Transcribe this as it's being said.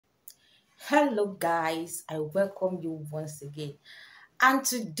Hello, guys. I welcome you once again. And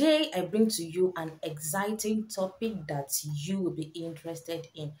today I bring to you an exciting topic that you will be interested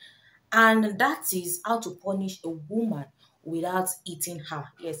in. And that is how to punish a woman without eating her.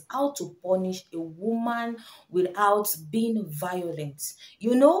 Yes, how to punish a woman without being violent.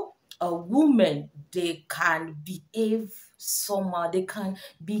 A woman, they can behave somehow, they can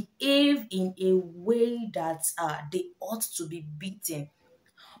behave in a way that they ought to be beaten,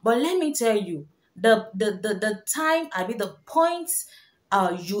 but let me tell you, the time, I mean the point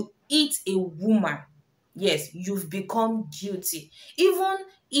you eat a woman, yes, you've become guilty. Even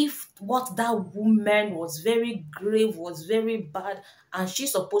if what that woman was very grave, was very bad, and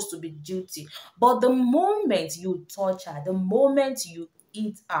she's supposed to be guilty. But the moment you touch her, the moment you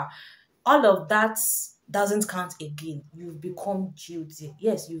eat her, all of that doesn't count again. You've become guilty.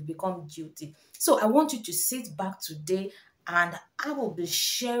 Yes, you've become guilty. So I want you to sit back today and I will be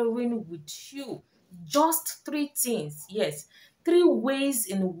sharing with you just three things. Yes, three ways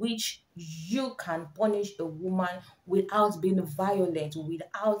in which you can punish a woman without being violent,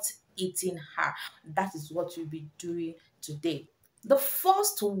 without eating her. That is what we'll be doing today. The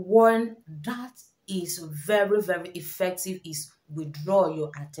first one that is very, very effective is withdraw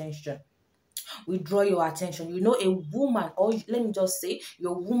your attention. Withdraw your attention. A woman, or let me just say,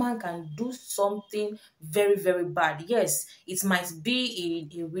 your woman can do something very, very bad. Yes, it might be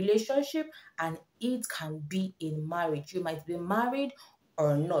in a relationship and it can be in marriage. You might be married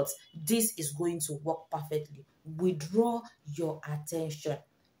or not. This is going to work perfectly. Withdraw your attention.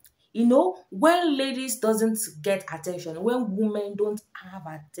 When ladies doesn't get attention, when women don't have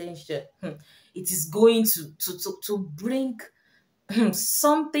attention, it is going to bring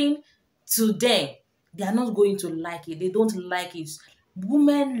something to them. They are not going to like it. They don't like it.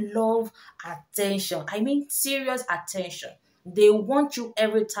 Women love attention. I mean, serious attention. They want you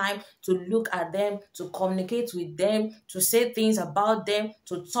every time to look at them, to communicate with them, to say things about them,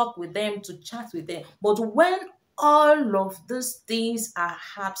 to talk with them, to chat with them. But when all of these things are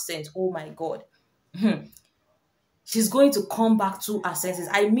absent, oh my God, she's going to come back to her senses.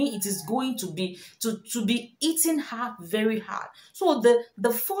 I mean, it is going to be eating her very hard. So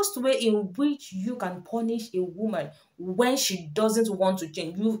the first way in which you can punish a woman when she doesn't want to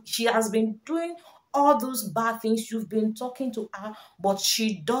change, she has been doing all those bad things. You've been talking to her, but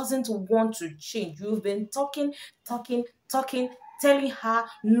she doesn't want to change. You've been talking, telling her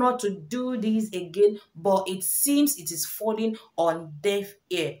not to do this again, but it seems it is falling on deaf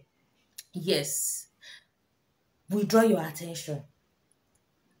ear. Yes, withdraw your attention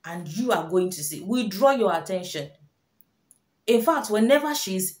and you are going to see. Withdraw your attention. In fact, whenever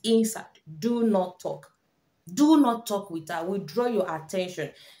she's inside, do not talk. Do not talk with her. Withdraw your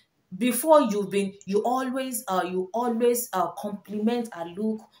attention. Before you always compliment her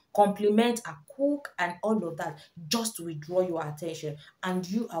look, compliment her cook, and all of that. Just withdraw your attention and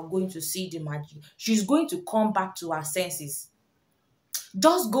you are going to see the magic. She's going to come back to her senses.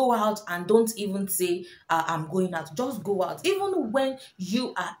 Just go out and don't even say, I'm going out. Just go out. Even when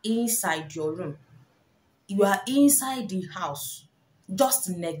you are inside your room, you are inside the house, just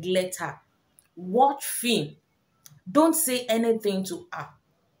neglect her. Watch film. Don't say anything to her.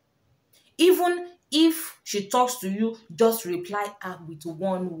 Even if she talks to you, just reply her with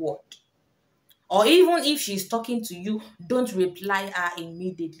one word. Or even if she's talking to you, don't reply her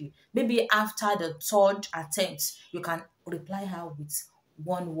immediately. Maybe after the third attempt, you can reply her with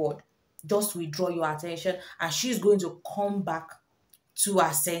one word. Just withdraw your attention and she's going to come back to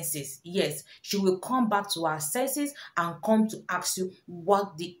her senses. Yes, she will come back to her senses and come to ask you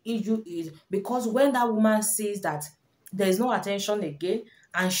what the issue is. Because when that woman says that there is no attention again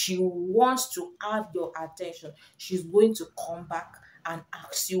and she wants to have your attention, she's going to come back and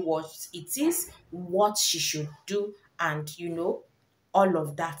ask you what it is, what she should do, and all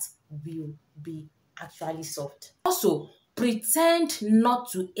of that will be actually solved. Also, pretend not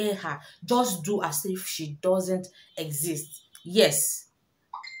to hear her. Just do as if she doesn't exist. Yes,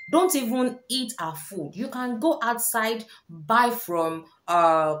 don't even eat her food. You can go outside, buy from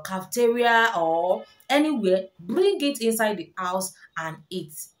cafeteria or anywhere, bring it inside the house and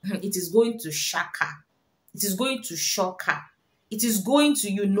eat. It is going to shock her. It is going to shock her. It is going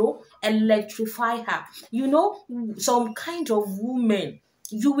to, electrify her. Some kind of women,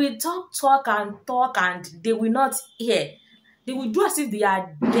 you will talk and they will not hear. They will do as if they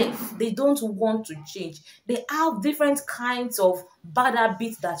are deaf. They don't want to change. They have different kinds of bad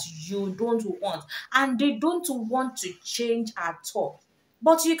habits that you don't want. And they don't want to change at all.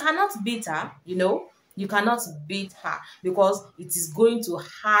 But you cannot beat her. You cannot beat her because it is going to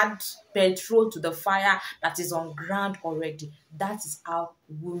add petrol to the fire that is on ground already. That is how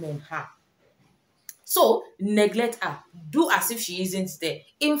women are. So neglect her. Do as if she isn't there.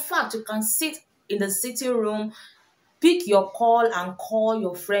 In fact, you can sit in the sitting room, pick your call and call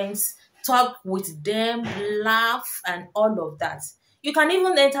your friends, talk with them, laugh, and all of that. You can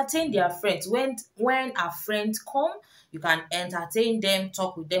even entertain their friends. When our friends come, you can entertain them,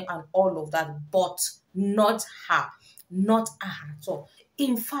 talk with them, and all of that, but not her. Not her at all.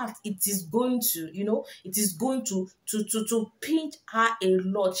 In fact, it is going to, it is going to pinch her a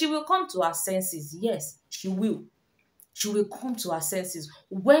lot. She will come to her senses. Yes, she will. She will come to her senses.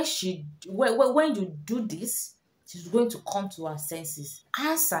 When you do this, she's going to come to her senses.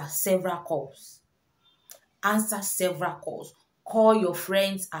 Answer several calls. Answer several calls. Call your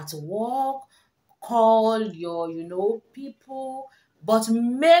friends at work, call your, people, but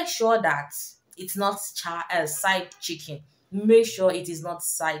make sure that it's not side chicken. Make sure it is not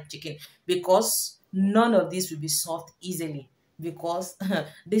side chicken, because none of this will be solved easily, because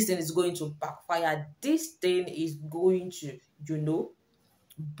this thing is going to backfire. This thing is going to,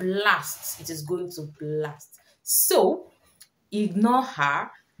 blast. It is going to blast. So ignore her,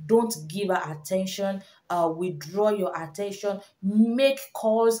 don't give her attention, withdraw your attention, make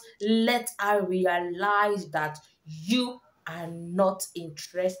calls, let her realize that you are not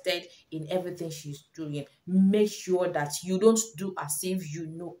interested in everything she's doing. Make sure that you don't do as if you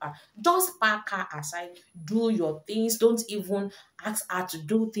know her. Just park her aside, do your things, don't even ask her to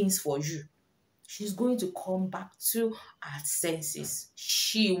do things for you. She's going to come back to her senses.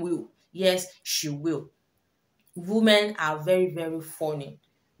 She will. Yes, she will. Women are very, very funny.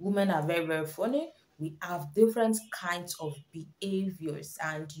 Women are very, very funny. We have different kinds of behaviors,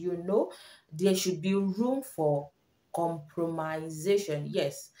 and there should be room for compromisation.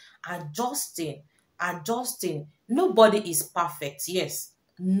 Yes, adjusting, adjusting. Nobody is perfect. Yes,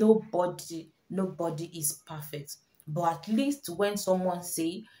 nobody is perfect. But at least when someone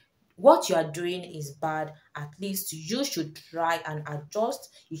say what you are doing is bad, at least you should try and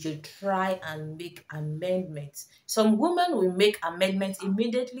adjust. You should try and make amendments. Some women will make amendments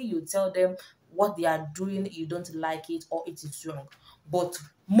immediately. You tell them what they are doing, you don't like it, or it is wrong. But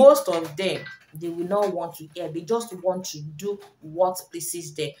most of them, they will not want to hear. They just want to do what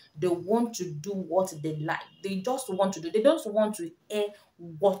pleases them. They want to do what they like. They just want to do. They don't want to hear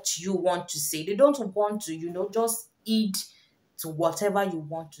what you want to say. They don't want to, just eat to whatever you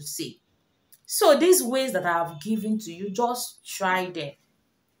want to say. So these ways that I have given to you, just try them.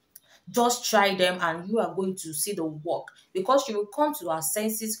 Just try them and you are going to see the work, because she will come to her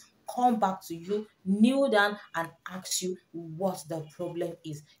senses, come back to you, kneel down and ask you what the problem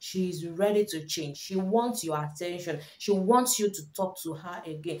is. She is ready to change. She wants your attention. She wants you to talk to her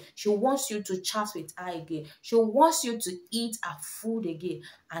again. She wants you to chat with her again. She wants you to eat her food again,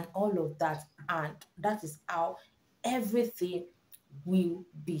 and all of that. And that is how everything will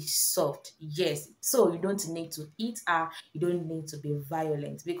be solved. Yes. So you don't need to eat her, you don't need to be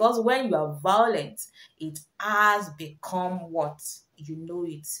violent, because when you are violent, it has become what?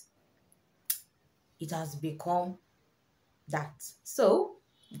 It has become that. So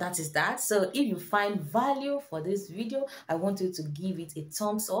that is that. So if you find value for this video, I want you to give it a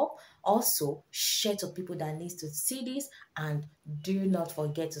thumbs up. Also share to people that needs to see this, and do not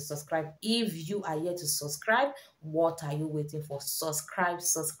forget to subscribe. If you are yet to subscribe, what are you waiting for? Subscribe,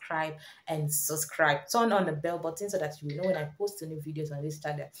 subscribe, and subscribe. Turn on the bell button so that you know when I post new videos on this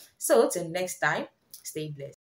channel. So till next time, stay blessed.